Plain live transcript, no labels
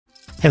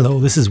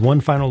Hello, this is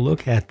one final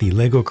look at the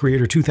LEGO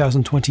Creator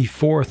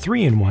 2024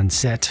 3-in-1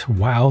 set,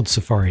 Wild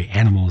Safari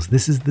Animals.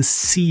 This is the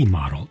C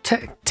model.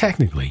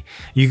 Technically,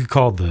 you could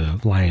call the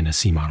lion a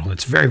C model.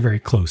 It's very, very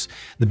close.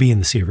 The B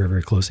and the C are very,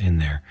 very close in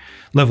their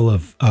level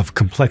of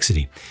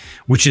complexity,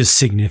 which is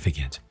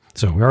significant.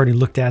 So we already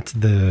looked at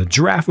the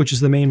giraffe, which is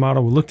the main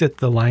model. We looked at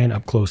the lion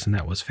up close, and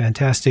that was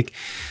fantastic.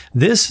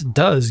 This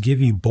does give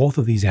you both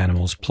of these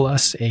animals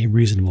plus a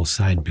reasonable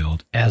side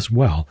build as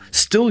well,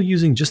 still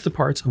using just the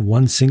parts of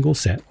one single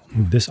set.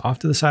 Move this off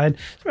to the side.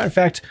 As a matter of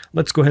fact,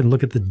 let's go ahead and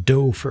look at the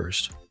doe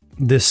first.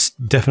 This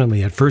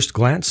definitely at first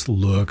glance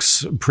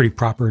looks pretty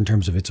proper in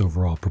terms of its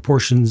overall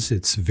proportions.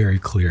 It's very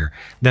clear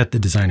that the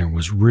designer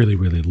was really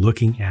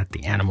looking at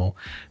the animal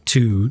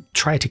to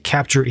try to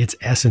capture its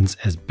essence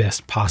as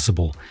best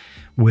possible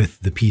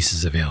with the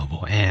pieces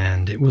available.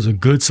 And it was a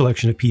good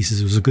selection of pieces.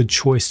 It was a good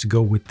choice to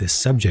go with this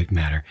subject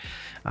matter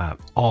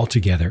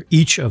altogether.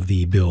 Each of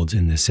the builds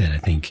in this set, I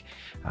think,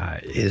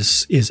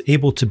 is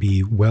able to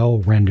be well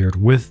rendered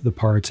with the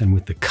parts and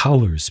with the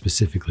colors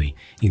specifically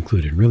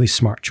included. Really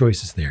smart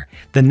choices there.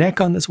 The neck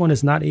on this one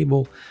is not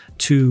able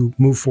to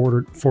move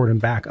forward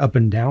and back, up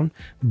and down,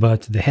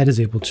 but the head is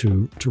able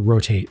to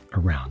rotate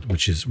around,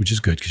 which is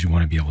good because you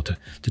want to be able to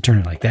turn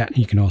it like that. And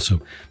you can also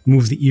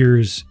move the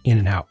ears in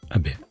and out a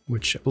bit,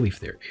 which I believe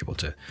they're able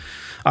to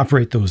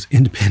operate those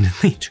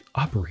independently, to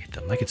operate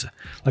them like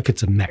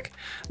it's a mech.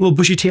 A little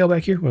bushy tail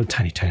back here, well, a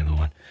tiny little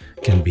one,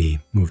 can be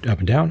moved up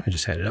and down. I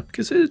just had it up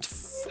because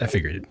I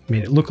figured it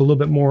made it look a little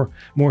bit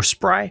more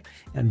spry.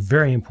 And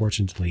very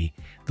importantly,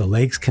 the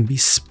legs can be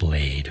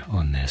splayed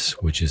on this,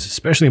 which is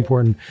especially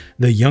important.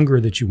 The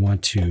younger that you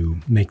want to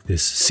make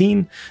this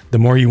scene, the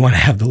more you want to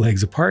have the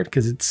legs apart,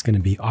 because it's going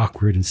to be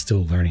awkward and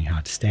still learning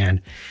how to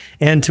stand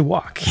and to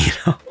walk, you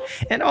know.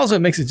 And also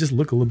it makes it just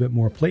look a little bit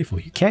more playful.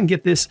 You can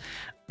get this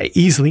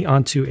easily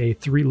onto a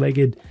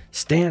three-legged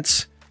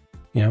stance.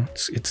 You know,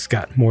 it's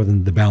got more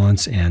than the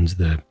balance and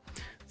the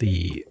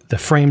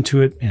frame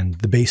to it and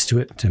the base to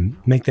it to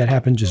make that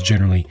happen. Just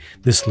generally,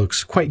 this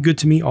looks quite good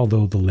to me,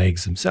 although the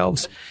legs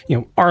themselves, you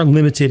know, are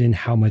limited in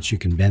how much you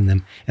can bend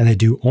them, and they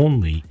do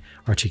only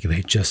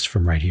articulate just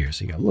from right here.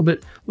 So you got a little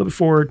bit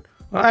forward,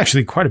 well,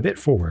 actually quite a bit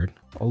forward,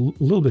 a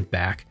little bit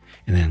back,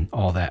 and then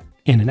all that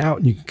in and out,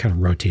 and you can kind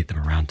of rotate them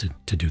around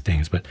to do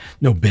things, but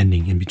no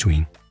bending in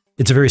between.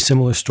 It's a very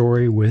similar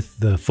story with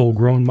the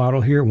full-grown model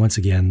here. Once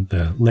again,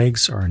 the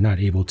legs are not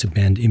able to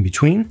bend in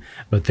between,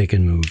 but they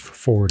can move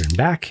forward and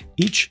back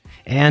each,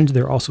 and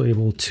they're also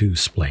able to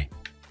splay,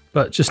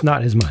 but just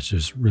not as much.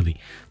 There's really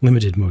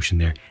limited motion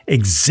there.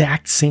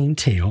 Exact same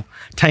tail,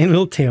 tiny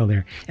little tail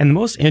there. And the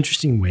most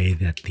interesting way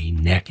that the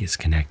neck is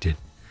connected,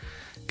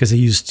 because they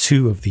use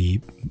two of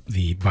the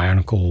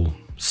bionicle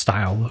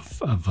style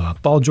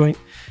of ball joint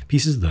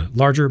pieces, the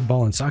larger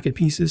ball and socket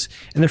pieces,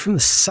 and they're from the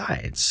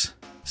sides.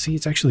 See,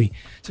 it's actually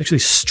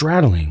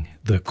straddling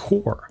the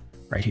core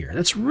right here.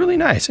 That's really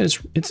nice. And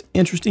it's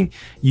interesting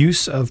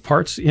use of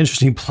parts,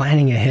 interesting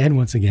planning ahead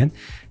once again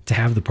to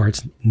have the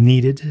parts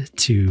needed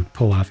to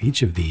pull off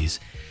each of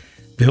these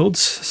builds.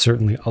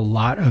 Certainly a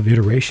lot of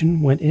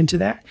iteration went into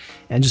that,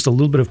 and just a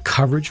little bit of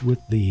coverage with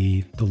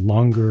the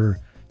longer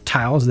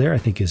tiles there, I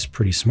think is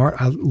pretty smart.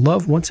 I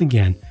love, once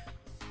again,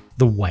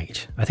 the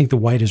white. I think the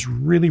white is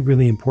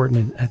really important.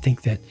 And I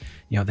think that,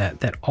 you know,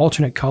 that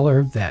alternate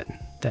color, that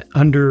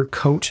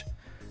undercoat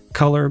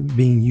color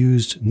being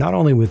used not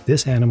only with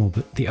this animal,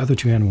 but the other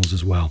two animals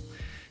as well,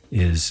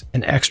 is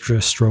an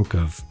extra stroke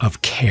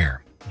of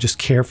care. Just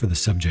care for the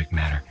subject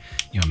matter.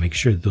 You know, make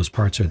sure that those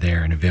parts are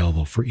there and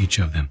available for each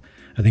of them.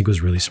 I think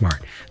was really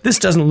smart. This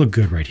doesn't look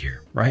good right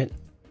here, right?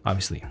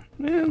 Obviously,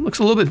 it looks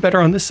a little bit better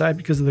on this side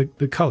because of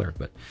the color,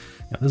 but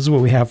you know, this is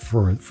what we have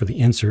for the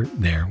insert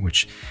there,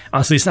 which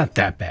honestly, it's not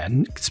that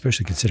bad,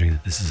 especially considering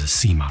that this is a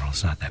C model.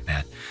 It's not that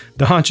bad.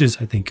 The haunches,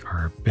 I think,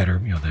 are better.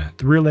 You know,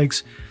 the rear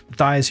legs, the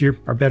thighs here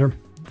are better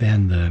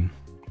than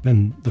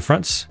the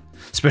fronts,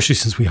 especially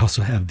since we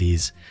also have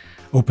these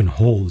open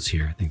holes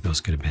here. I think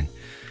those could have been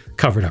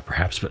covered up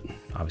perhaps, but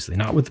obviously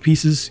not with the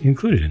pieces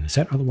included in the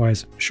set.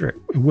 Otherwise, sure,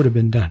 it would have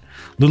been done.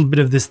 A little bit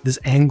of this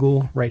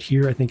angle right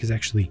here, I think, is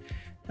actually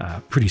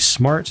pretty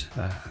smart.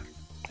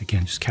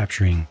 Again, just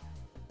capturing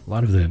a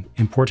lot of the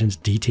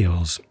important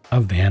details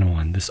of the animal.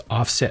 And this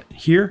offset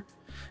here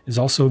is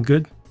also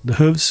good. The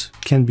hooves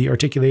can be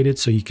articulated,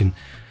 so you can,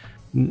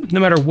 no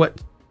matter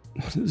what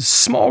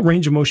small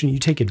range of motion you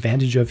take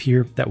advantage of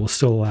here, that will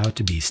still allow it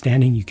to be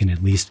standing. You can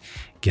at least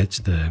get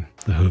the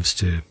hooves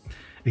to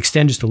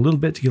extend just a little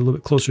bit to get a little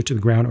bit closer to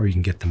the ground, or you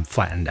can get them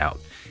flattened out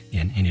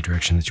in any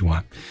direction that you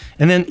want.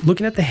 And then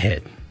looking at the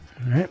head,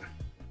 all right,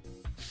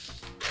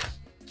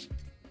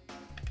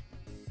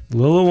 the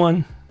little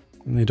one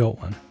and the adult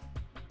one,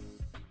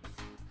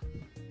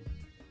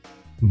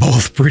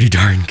 both pretty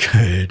darn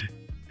good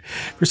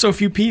for so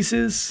few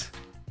pieces.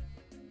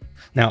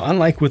 Now,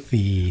 unlike with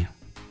the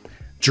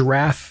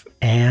giraffe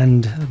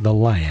and the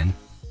lion,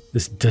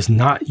 this does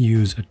not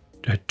use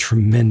a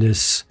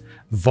tremendous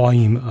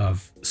volume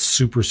of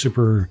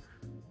super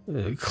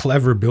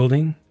clever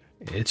building.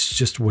 It's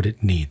just what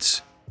it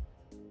needs.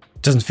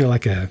 It doesn't feel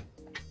like a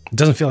It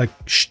doesn't feel like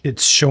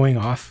it's showing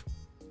off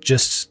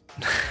just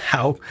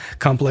how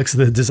complex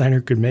the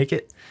designer could make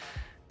it,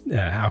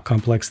 how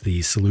complex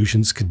the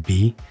solutions could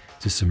be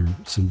to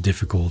some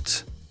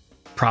difficult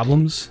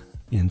problems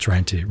in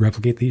trying to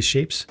replicate these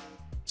shapes.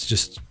 It's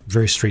just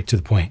very straight to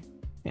the point,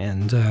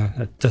 and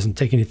that doesn't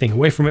take anything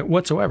away from it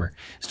whatsoever.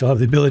 Still have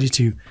the ability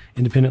to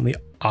independently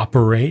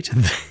operate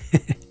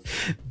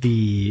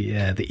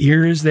the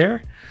ears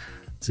there,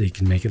 so you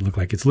can make it look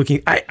like it's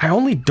looking. I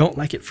only don't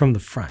like it from the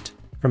front.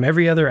 From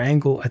every other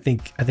angle, I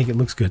think it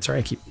looks good. Sorry,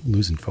 I keep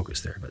losing focus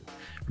there, but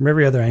from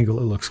every other angle,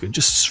 it looks good.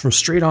 Just from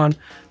straight on,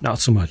 not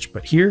so much.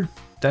 But here,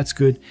 that's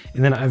good.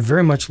 And then I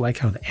very much like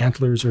how the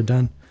antlers are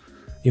done,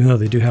 even though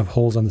they do have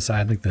holes on the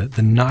side, like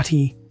the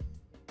knotty,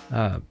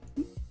 the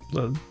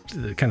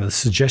kind of the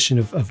suggestion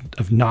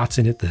of knots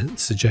in it, the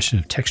suggestion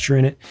of texture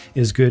in it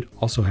is good.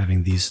 Also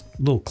having these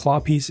little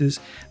claw pieces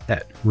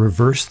that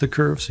reverse the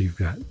curve. So you've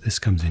got, this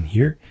comes in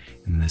here,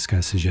 and this kind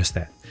of suggests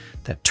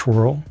that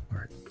twirl,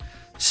 or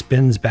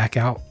spins back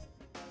out.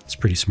 It's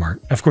pretty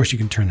smart. Of course, you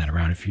can turn that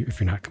around if you're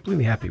not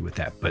completely happy with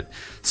that, but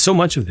so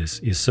much of this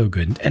is so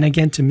good. And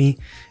again, to me,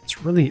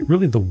 it's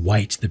really the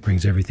white that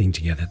brings everything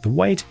together. The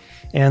white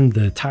and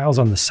the tiles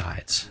on the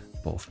sides,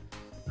 both.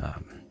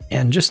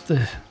 And just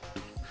the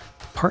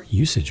part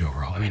usage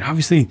overall. I mean,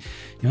 obviously, you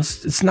know,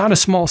 it's not a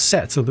small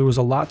set, so there was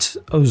a lot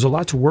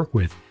to work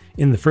with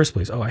in the first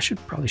place. Oh, I should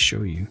probably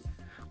show you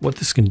what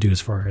this can do as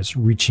far as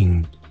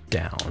reaching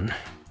down.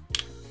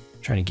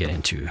 I'm trying to get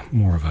into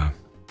more of a,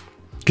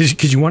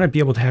 because you want to be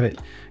able to have it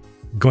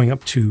going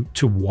up to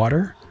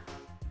water.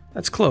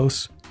 That's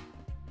close.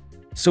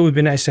 So it would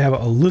be nice to have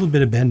a little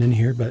bit of bend in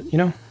here, but you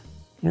know,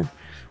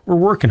 we're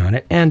working on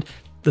it. And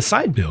the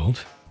side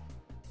build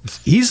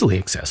is easily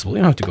accessible.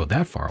 You don't have to go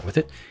that far with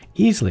it.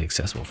 Easily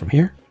accessible from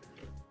here.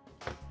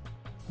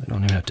 I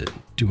don't even have to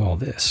do all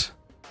this,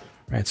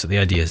 right? So the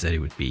idea is that it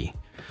would be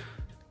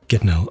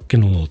getting a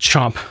little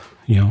chomp,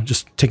 you know,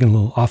 just taking a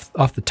little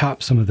off the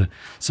top, some of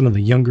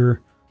the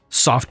younger,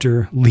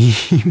 softer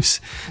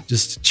leaves,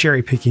 just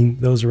cherry picking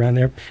those around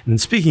there. And then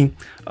speaking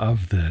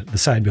of the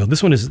side build,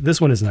 this one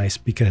is nice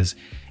because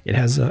it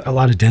has a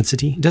lot of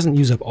density. It doesn't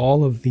use up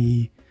all of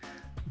the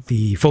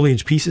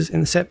foliage pieces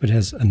in the set, but it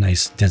has a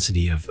nice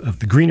density of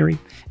the greenery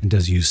and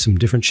does use some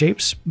different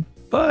shapes.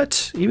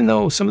 But even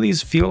though some of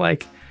these feel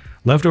like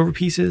leftover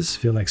pieces,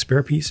 feel like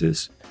spare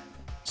pieces,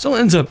 still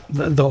ends up,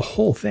 the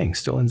whole thing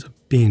still ends up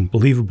being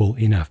believable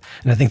enough.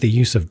 And I think the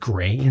use of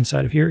gray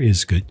inside of here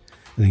is good.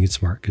 I think it's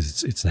smart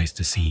because it's nice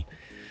to see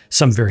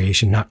some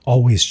variation, not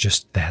always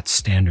just that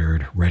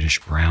standard reddish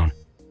brown.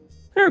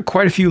 There are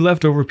quite a few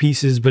leftover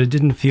pieces, but it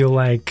didn't feel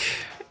like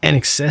an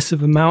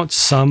excessive amount.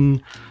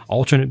 Some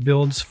alternate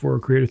builds for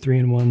Creator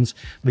 3-in-1s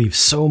leave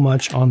so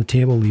much on the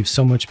table, leave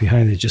so much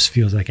behind that it just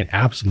feels like an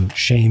absolute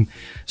shame,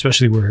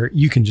 especially where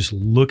you can just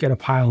look at a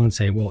pile and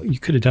say, well, you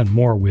could have done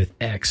more with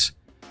X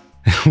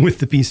with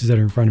the pieces that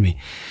are in front of me.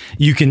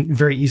 You can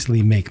very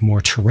easily make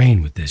more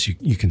terrain with this.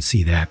 You can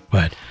see that,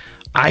 but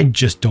I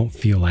just don't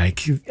feel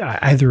like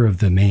either of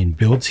the main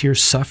builds here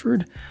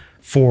suffered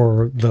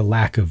for the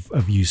lack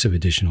of use of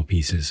additional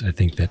pieces. I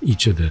think that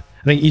each of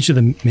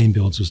the main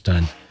builds was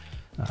done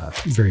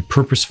very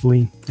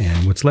purposefully,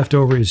 and what's left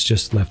over is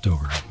just left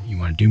over. You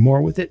want to do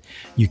more with it,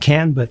 you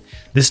can, but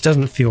this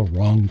doesn't feel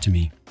wrong to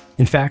me.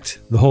 In fact,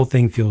 the whole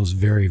thing feels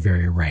very,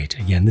 very right.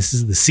 Again, this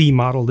is the C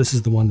model. This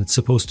is the one that's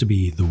supposed to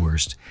be the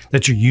worst,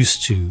 that you're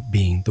used to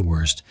being the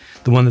worst,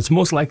 the one that's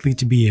most likely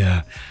to be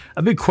a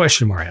big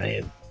question mark.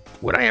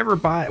 Would I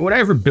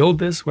ever build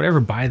this? Would I ever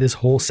buy this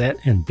whole set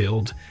and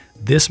build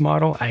this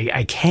model?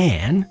 I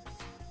can,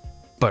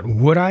 but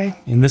would I?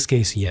 In this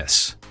case,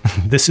 yes.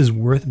 This is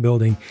worth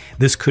building.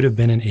 This could have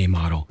been an A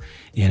model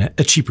in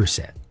a cheaper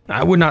set.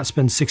 I would not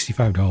spend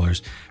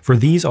 $65 for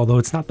these, although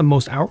it's not the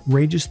most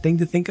outrageous thing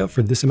to think of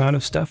for this amount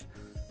of stuff.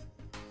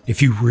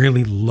 If you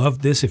really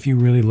love this, if you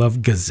really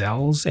love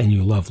Gazelles and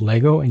you love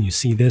Lego and you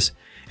see this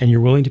and you're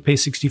willing to pay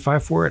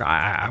 $65 for it,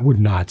 I would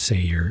not say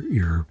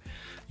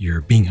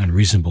you're being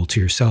unreasonable to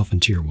yourself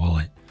and to your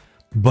wallet.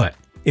 But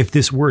if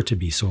this were to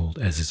be sold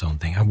as its own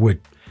thing, I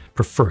would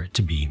prefer it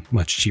to be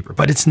much cheaper,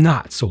 but it's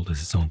not sold as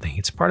its own thing.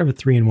 It's part of a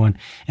 3-in-1,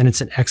 and it's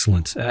an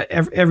excellent,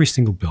 every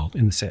single build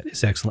in the set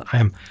is excellent. I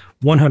am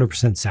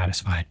 100%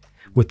 satisfied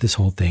with this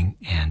whole thing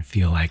and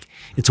feel like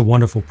it's a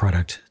wonderful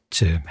product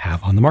to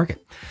have on the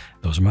market.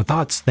 Those are my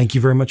thoughts. Thank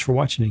you very much for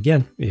watching.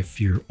 Again,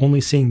 if you're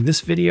only seeing this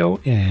video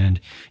and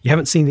you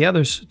haven't seen the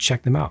others,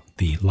 check them out.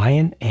 The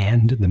lion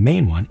and the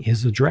main one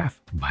is the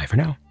giraffe. Bye for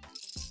now.